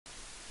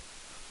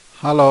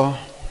Hello,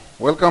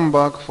 welcome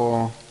back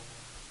for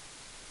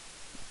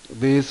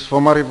these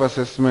formative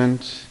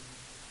assessment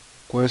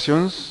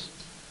questions.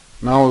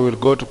 Now we will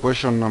go to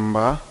question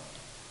number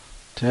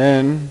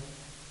 10.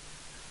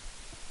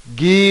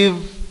 Give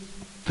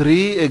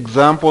 3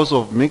 examples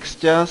of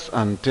mixtures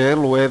and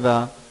tell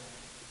whether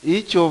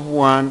each of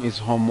one is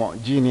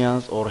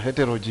homogeneous or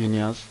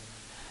heterogeneous.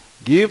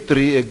 Give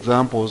 3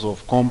 examples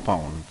of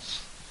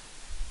compounds.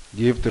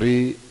 Give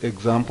 3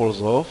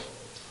 examples of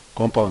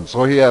compounds.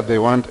 So here they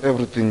want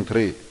everything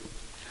 3.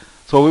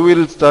 So we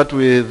will start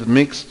with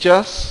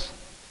mixtures.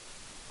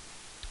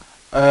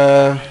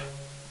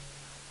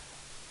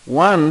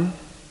 One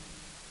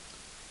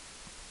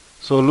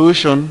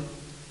solution,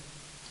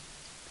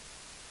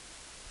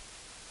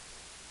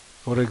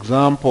 for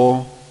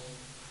example,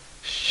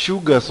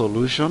 sugar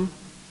solution,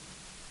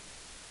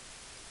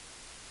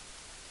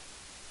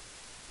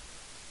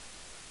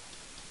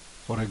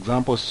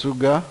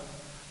 sugar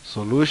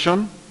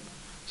solution.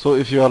 So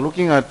if you are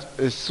looking at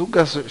a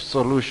sugar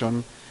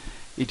solution,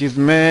 it is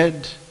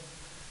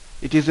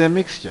a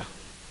mixture.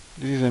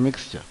 This is a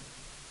mixture.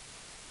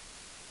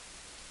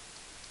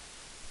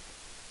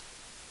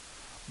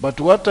 But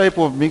what type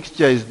of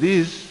mixture is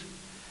this?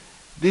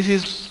 This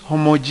is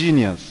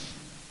homogeneous.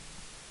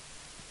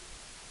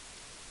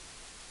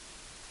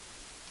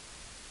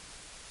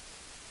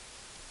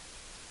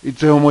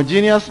 It's a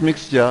homogeneous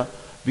mixture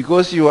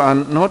because you are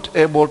not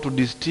able to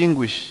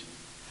distinguish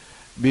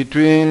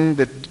between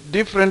the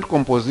different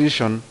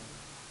composition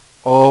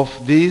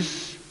of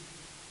this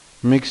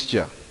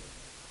mixture.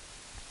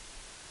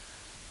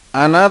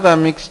 Another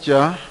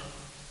mixture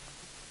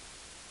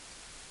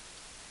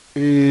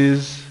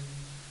is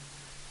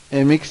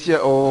a mixture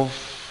of,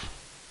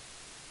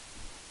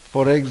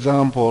 for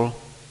example,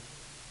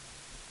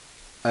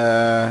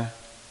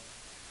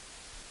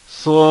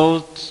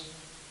 salt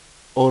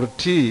or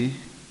tea.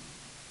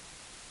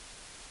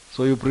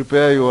 So you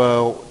prepare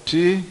your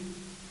tea.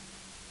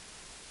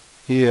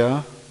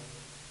 Here,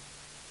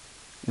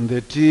 in the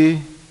tea,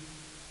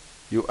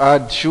 you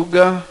add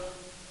sugar,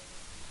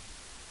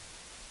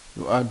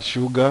 you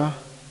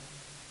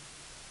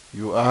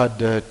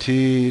add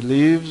tea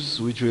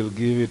leaves, which will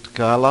give it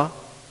color,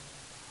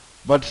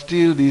 but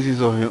still this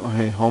is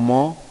a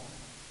homogeneous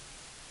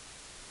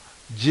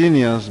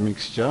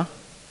mixture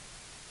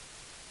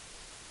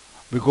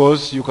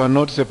because you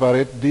cannot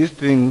separate these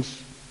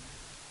things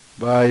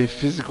by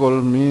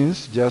physical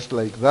means just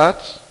like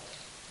that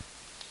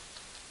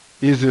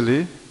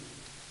easily.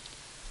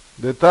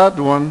 The third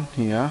one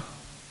here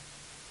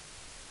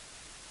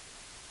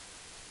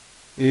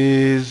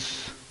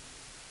is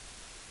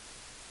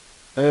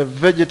a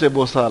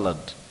vegetable salad.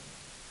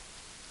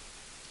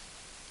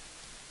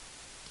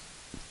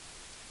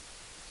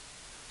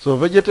 So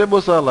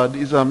vegetable salad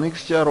is a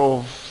mixture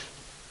of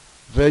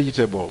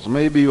vegetables.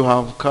 Maybe you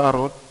have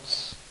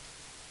carrots.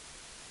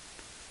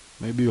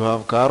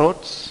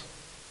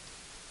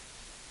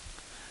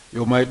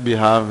 You might be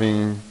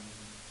having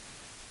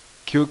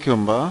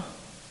cucumber.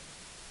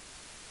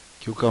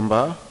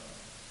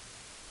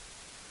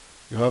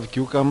 You have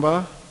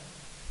cucumber.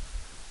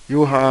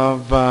 You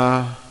have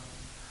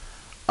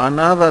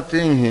another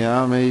thing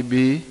here.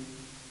 Maybe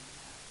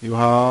you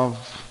have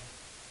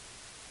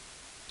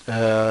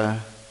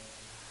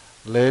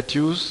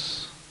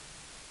lettuce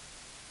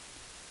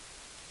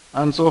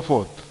and so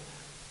forth.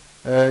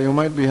 You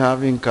might be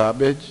having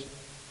cabbage.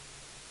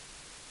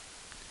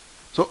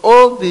 So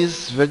all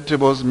these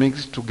vegetables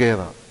mixed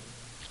together.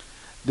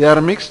 They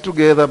are mixed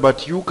together,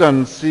 but you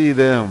can see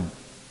them.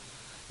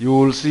 You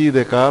will see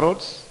the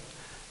carrots.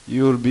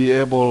 You will be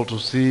able to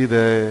see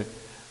the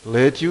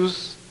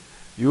lettuce.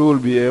 You will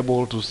be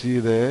able to see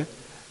the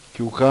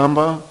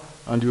cucumber.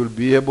 And you will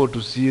be able to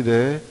see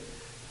the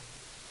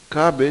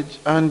cabbage.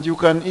 And you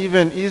can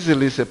even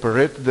easily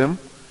separate them.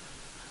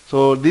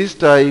 So this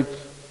type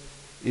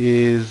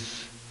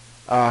is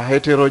a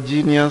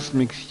heterogeneous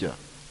mixture.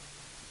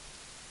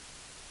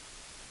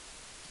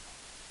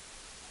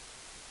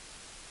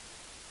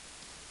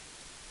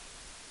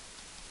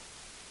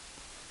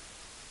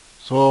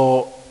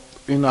 So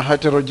in a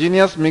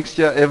heterogeneous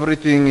mixture,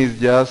 everything is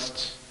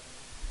just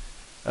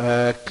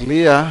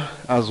clear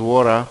as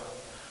water,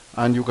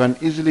 and you can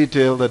easily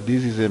tell that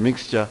this is a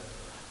mixture.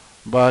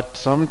 But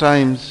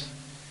sometimes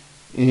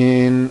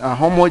in a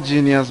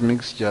homogeneous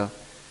mixture,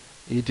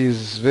 it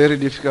is very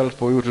difficult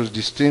for you to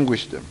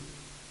distinguish them.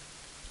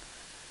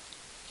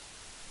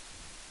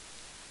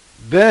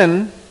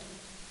 Then,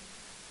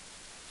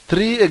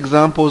 3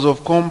 examples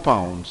of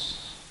compounds.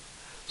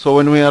 So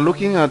when we are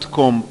looking at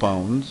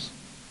compounds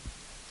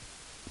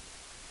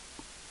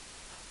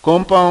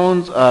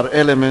are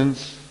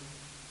elements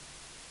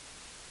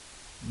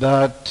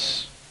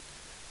that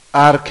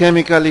are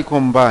chemically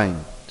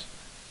combined.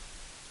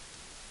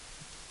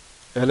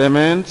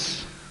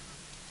 Elements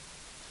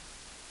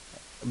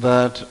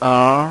that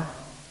are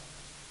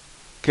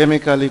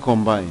chemically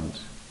combined.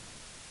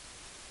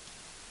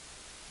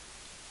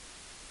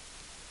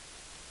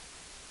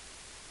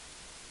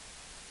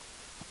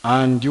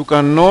 And you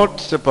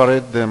cannot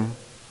separate them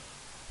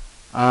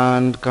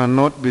and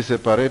cannot be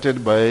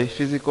separated by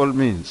physical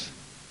means.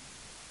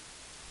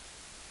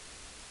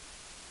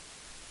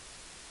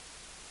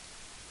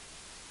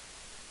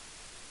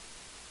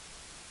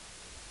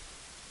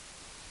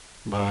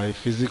 By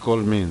physical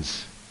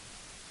means.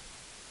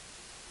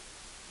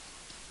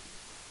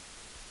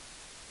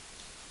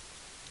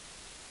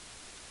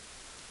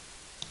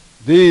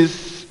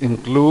 This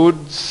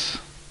includes,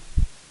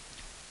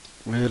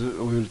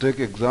 we'll take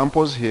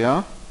examples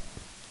here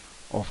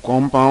of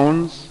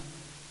compounds.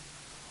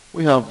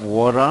 We have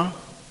water,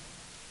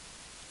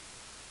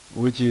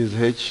 which is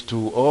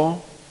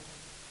H2O,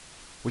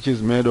 which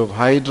is made of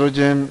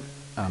hydrogen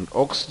and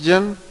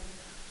oxygen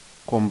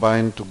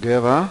combined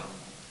together.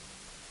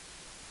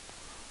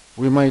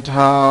 We might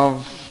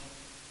have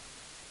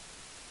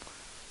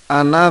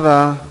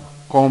another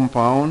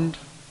compound,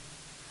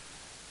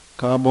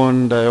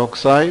 carbon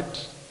dioxide,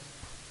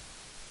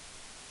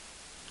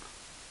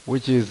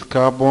 which is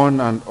carbon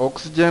and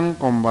oxygen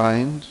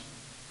combined.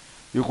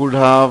 You could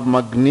have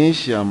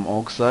magnesium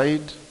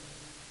oxide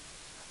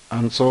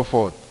and so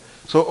forth.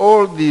 So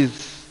all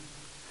these,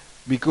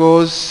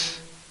 because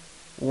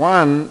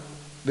one,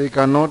 they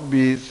cannot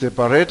be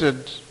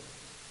separated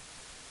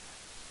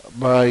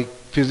by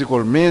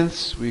physical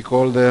means, we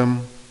call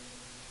them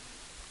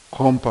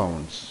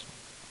compounds.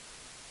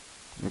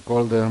 We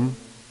call them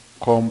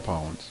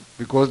compounds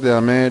because they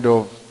are made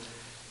of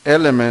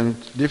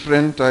elements,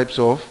 different types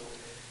of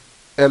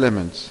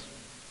elements.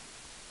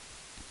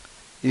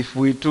 If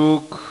we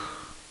took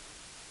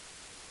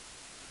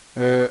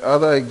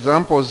other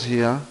examples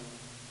here,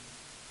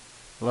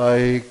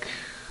 like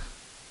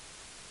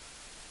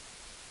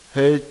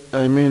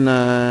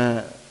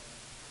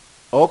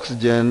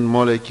oxygen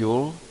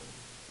molecule,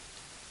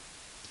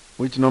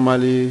 which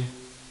normally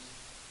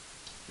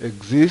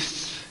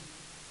exists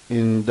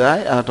in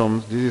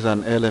diatoms, this is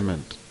an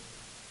element.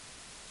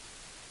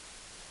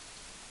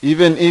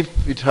 Even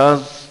if it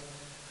has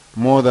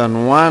more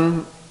than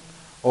one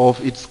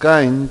of its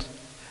kind,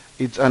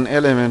 it's an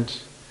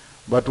element.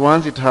 But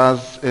once it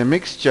has a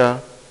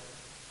mixture,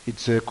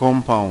 it's a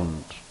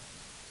compound.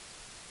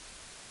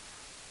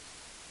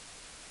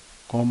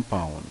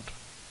 Compound.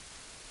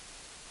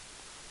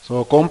 So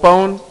a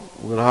compound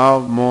will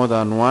have more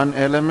than one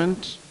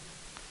element.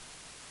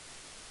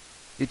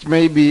 It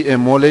may be a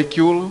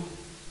molecule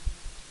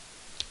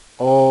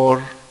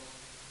or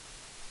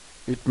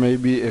it may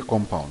be a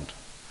compound.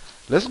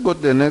 Let's go to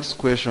the next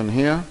question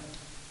here.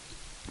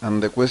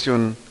 And the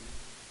question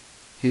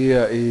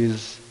here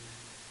is,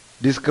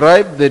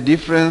 describe the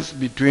difference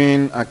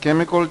between a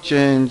chemical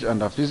change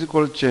and a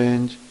physical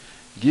change.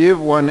 Give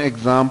one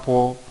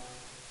example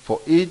for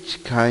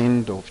each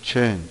kind of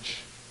change.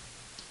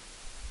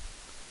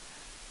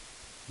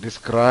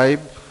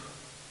 Describe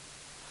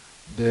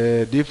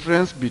the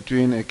difference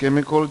between a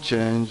chemical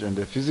change and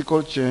a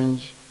physical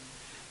change.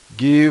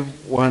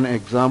 Give one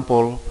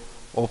example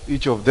of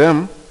each of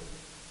them.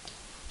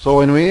 So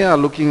when we are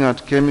looking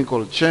at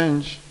chemical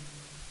change,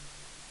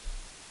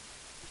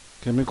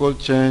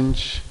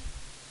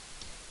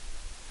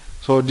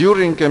 so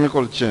during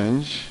chemical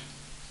change,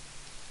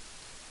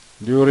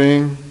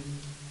 during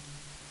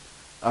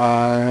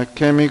a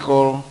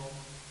chemical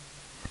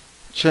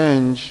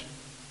change,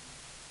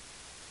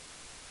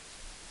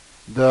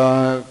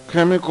 the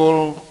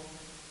chemical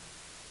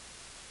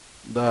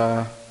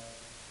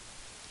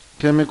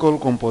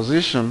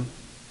composition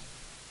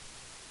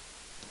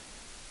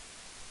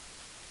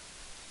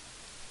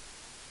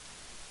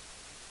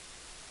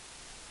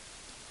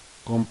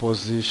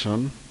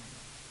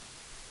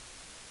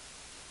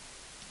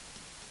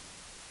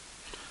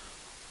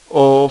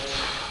of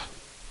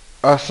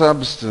a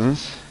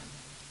substance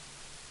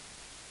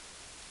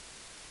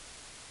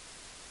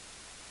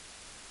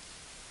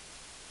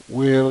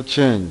will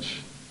change.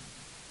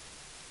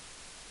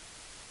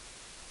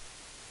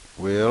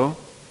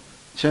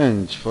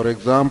 For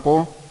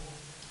example,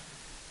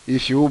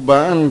 if you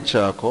burn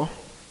charcoal,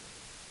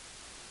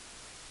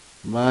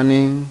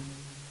 burning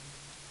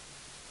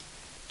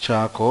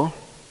charcoal,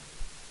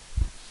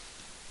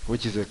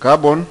 which is a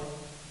carbon,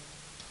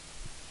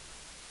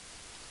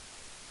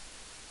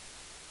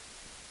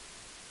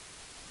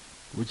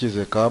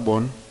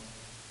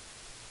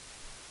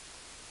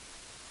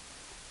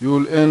 you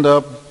will end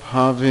up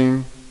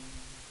having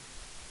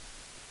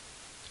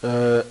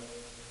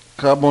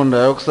carbon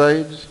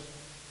dioxide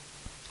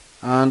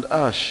and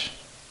ash.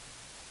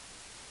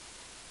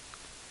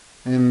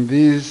 And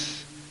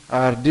these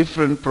are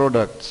different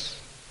products.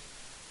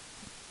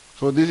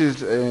 So this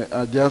is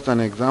just an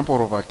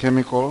example of a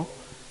chemical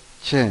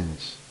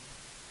change.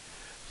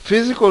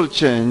 Physical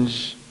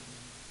change,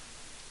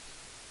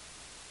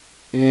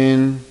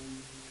 in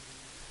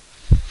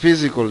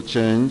physical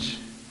change,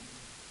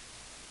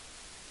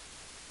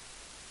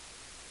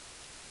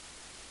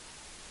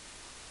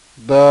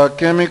 the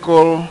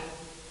chemical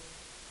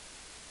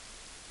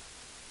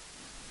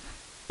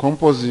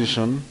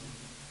composition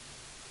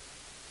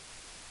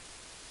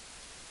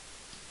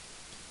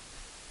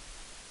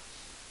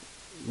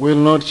will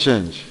not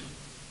change.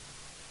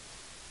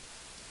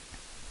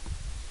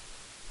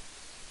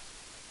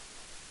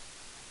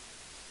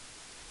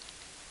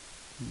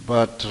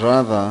 but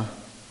rather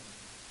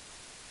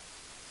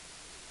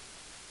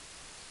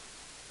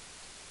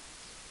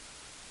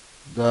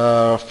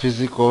the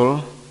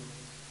physical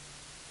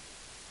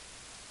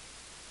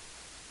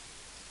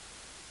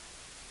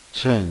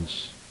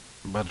change,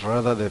 but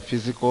rather the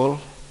physical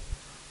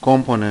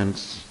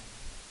components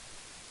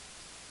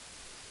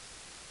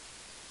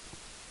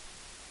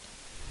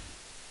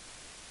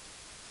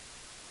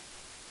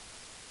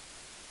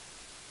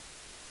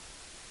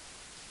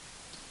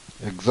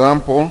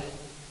example,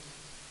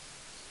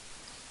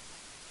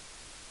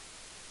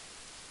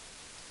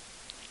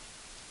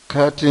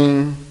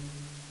 cutting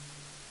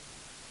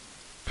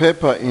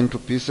paper into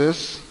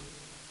pieces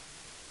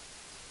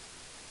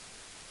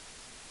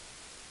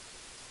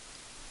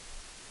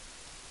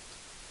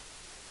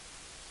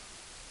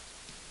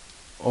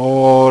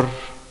or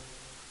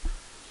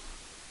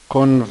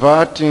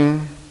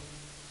converting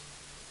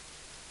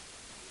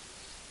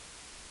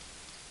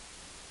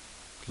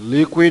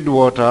liquid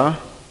water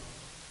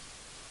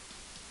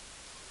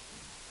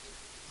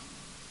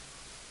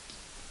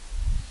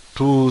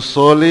to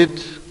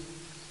solid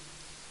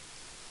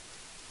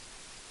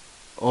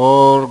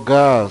or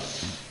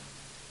gas.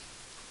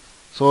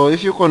 So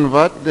if you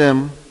convert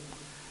them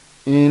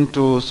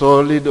into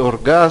solid or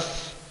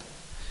gas,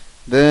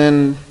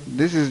 then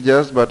this is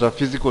just but a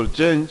physical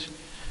change,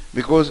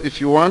 because if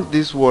you want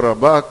this water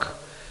back,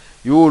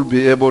 you will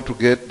be able to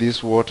get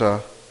this water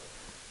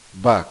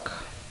back.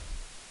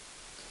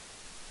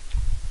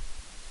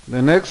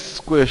 The next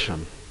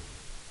question.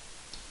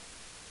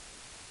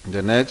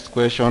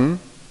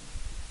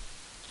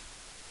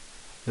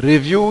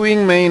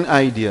 Reviewing main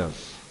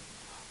ideas.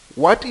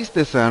 What is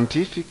the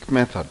scientific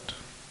method?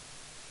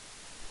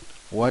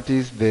 What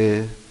is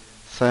the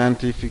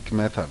scientific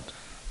method?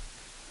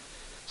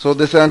 So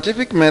the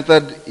scientific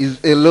method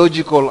is a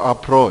logical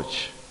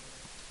approach.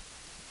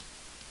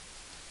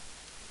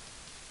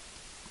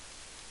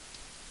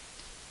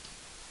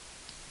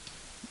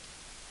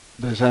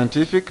 The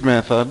scientific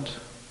method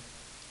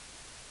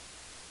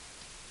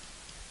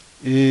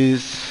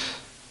is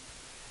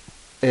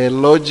a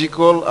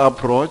logical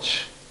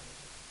approach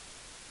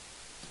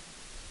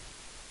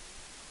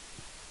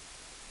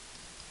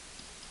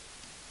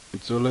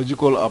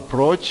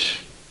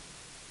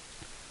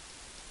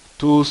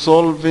to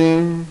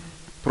solving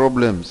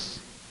problems.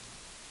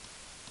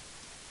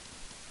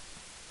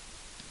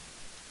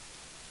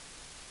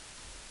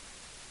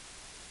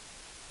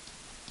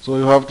 So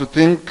you have to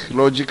think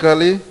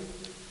logically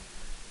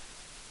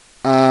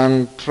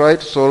and try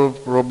to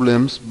solve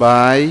problems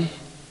by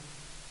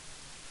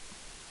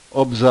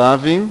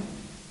observing,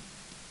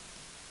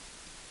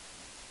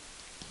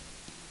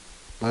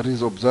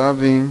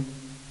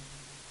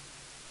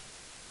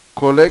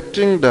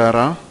 collecting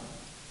data,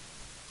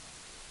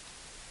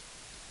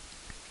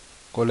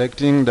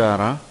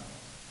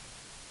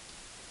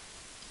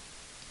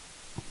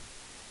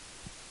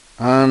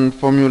 and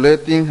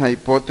formulating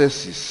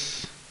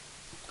hypotheses.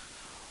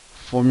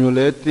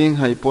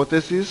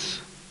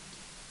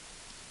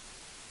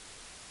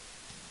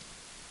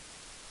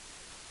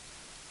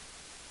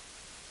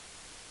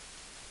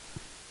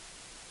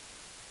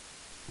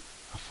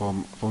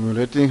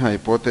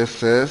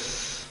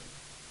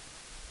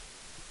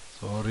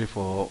 Sorry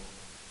for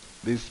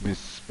this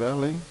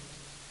misspelling.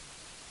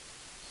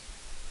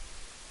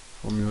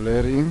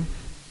 Formulating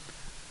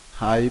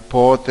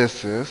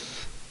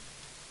hypothesis,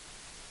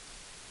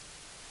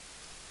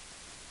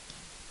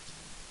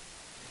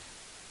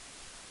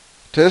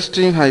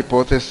 testing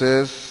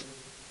hypotheses,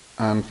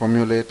 and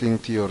formulating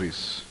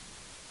theories.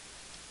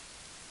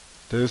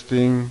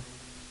 Testing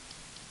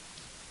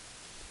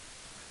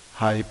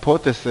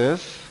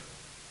hypothesis,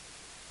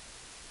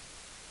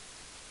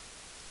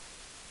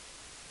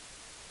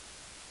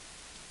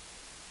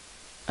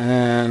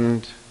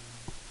 and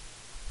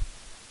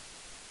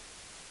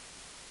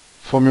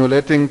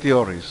formulating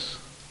theories.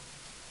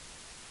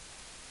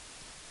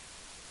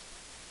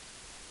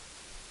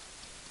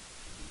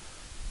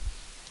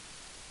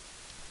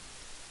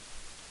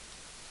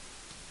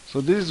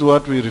 So this is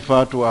what we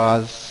refer to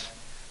as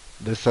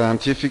the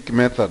scientific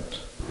method.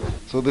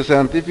 So the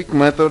scientific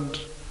method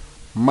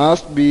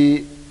must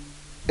be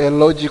a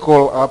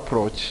logical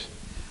approach,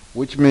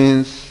 which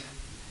means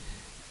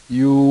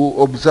you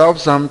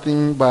observe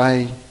something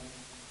by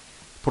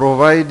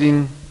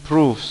providing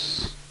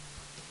proofs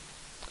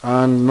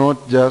and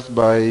not just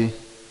by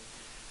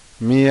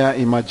mere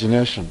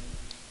imagination.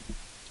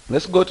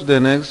 Let's go to the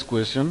next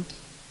question.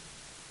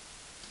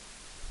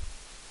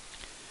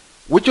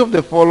 Which of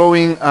the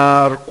following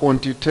are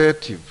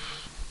quantitative?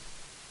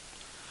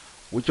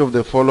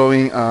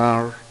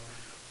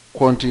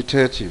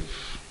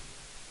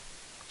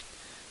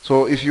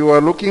 So if you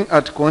are looking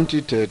at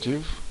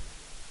quantitative,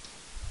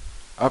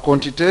 a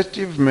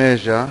quantitative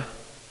measure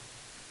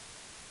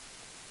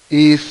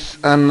is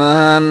a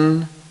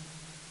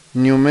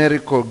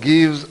non-numerical,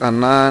 gives a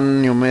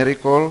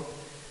non-numerical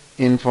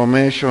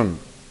information.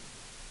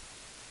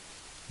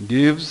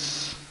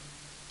 Gives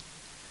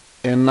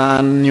a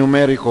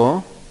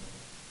non-numerical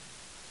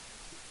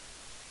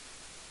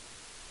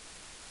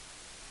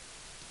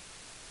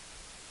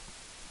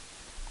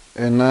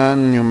a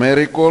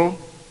non-numerical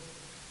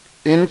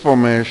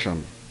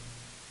information.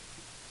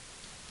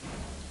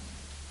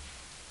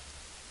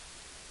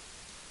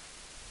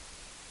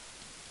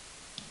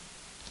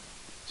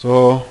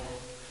 So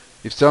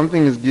if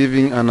something is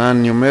giving a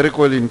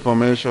non-numerical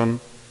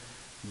information,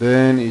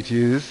 then it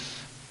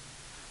is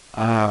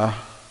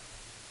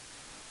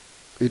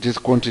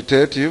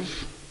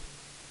quantitative.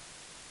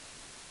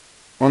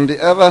 On the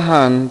other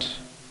hand,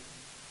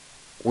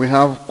 we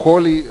have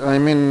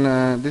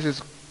this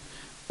is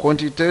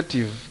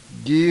quantitative,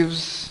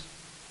 gives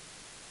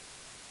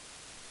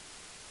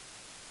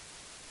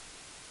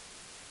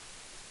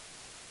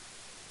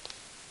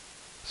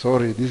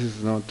sorry, this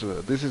is not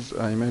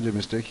I made a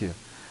mistake here.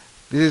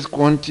 This is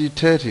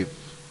quantitative,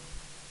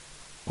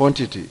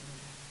 quantity.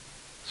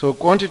 So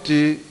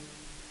quantity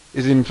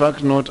is in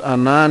fact not a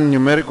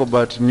non-numerical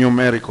but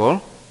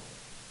numerical.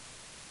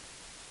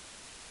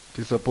 It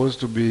is supposed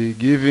to be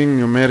giving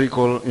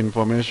numerical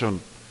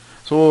information.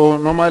 So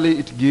normally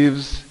it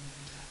gives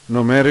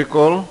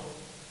numerical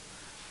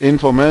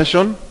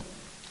information.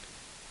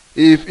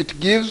 If it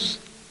gives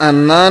a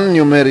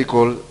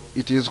non-numerical,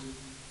 it is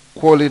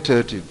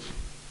qualitative.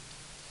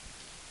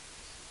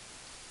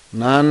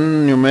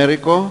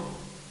 Non-numerical,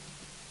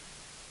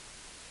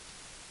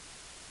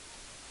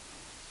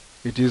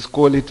 it is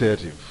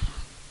qualitative.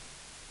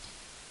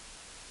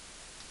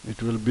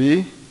 It will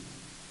be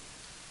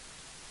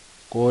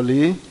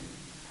qualitative.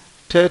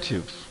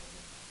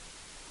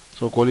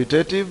 So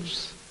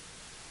qualitatives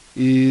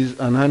is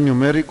a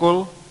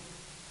non-numerical.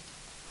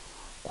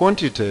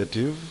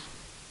 Quantitative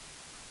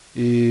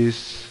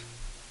is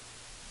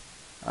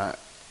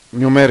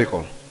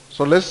numerical.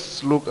 So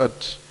let's look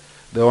at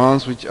the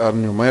ones which are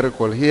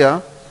numerical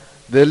here.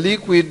 The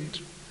liquid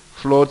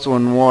floats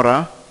on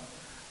water.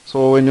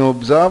 So when you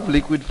observe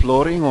liquid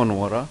floating on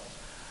water,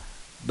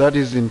 that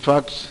is in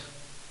fact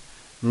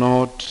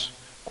not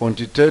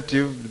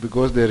quantitative,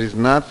 because there is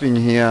nothing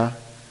here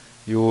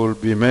you will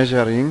be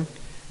measuring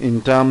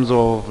in terms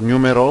of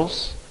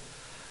numerals.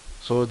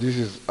 So this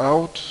is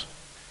out.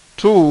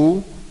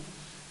 2,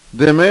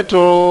 the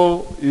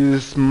metal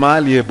is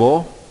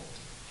malleable.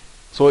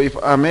 So if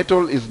a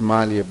metal is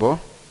malleable,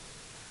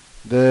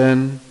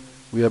 then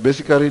we are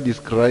basically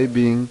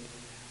describing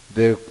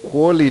the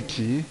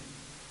quality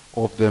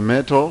of the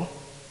metal,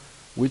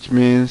 which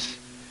means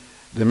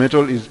the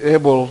metal is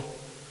able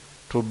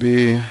to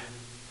be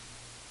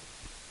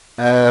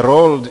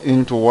rolled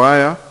into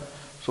wire.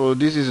 So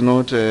this is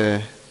not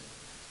a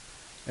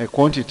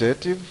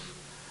quantitative.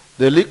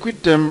 The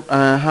liquid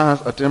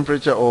has a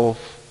temperature of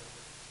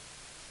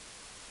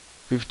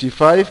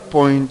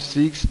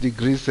 55.6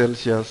 degrees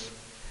Celsius.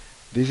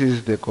 This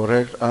is the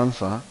correct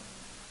answer,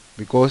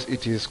 because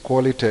it is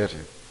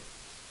qualitative.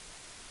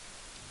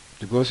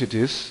 Because it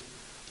is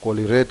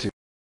qualitative.